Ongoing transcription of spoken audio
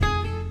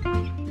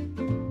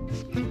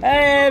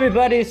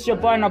everybody, it's your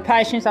boy No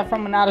Patience. I'm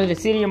from out of the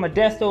city of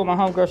Modesto with my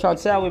homegirl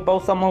Chantel. We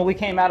both someone we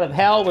came out of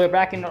hell. We're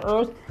back in the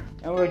earth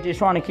and we're just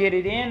trying to get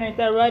it in. Ain't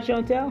that right,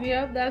 Chantel?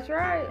 Yep, that's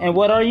right. And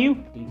what are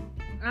you?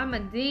 I'm a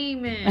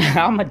demon.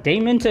 I'm a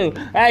demon too.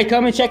 Hey,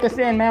 come and check us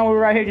in, man. We're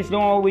right here just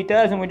doing what we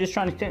does, and we're just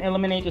trying to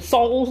eliminate the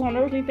souls on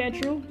earth. Ain't that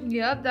true?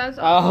 Yep, that's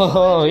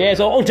Oh, yeah.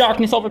 So,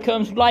 darkness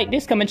overcomes light.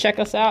 This, come and check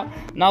us out.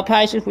 No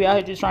Patience. We out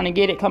here just trying to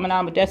get it coming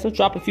out of Modesto.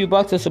 Drop a few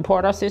bucks to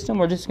support our system.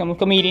 We're just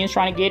comedians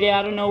trying to get it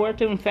out of nowhere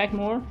to infect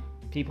more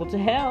people to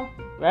hell,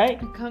 right?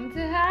 Come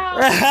to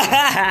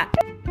hell.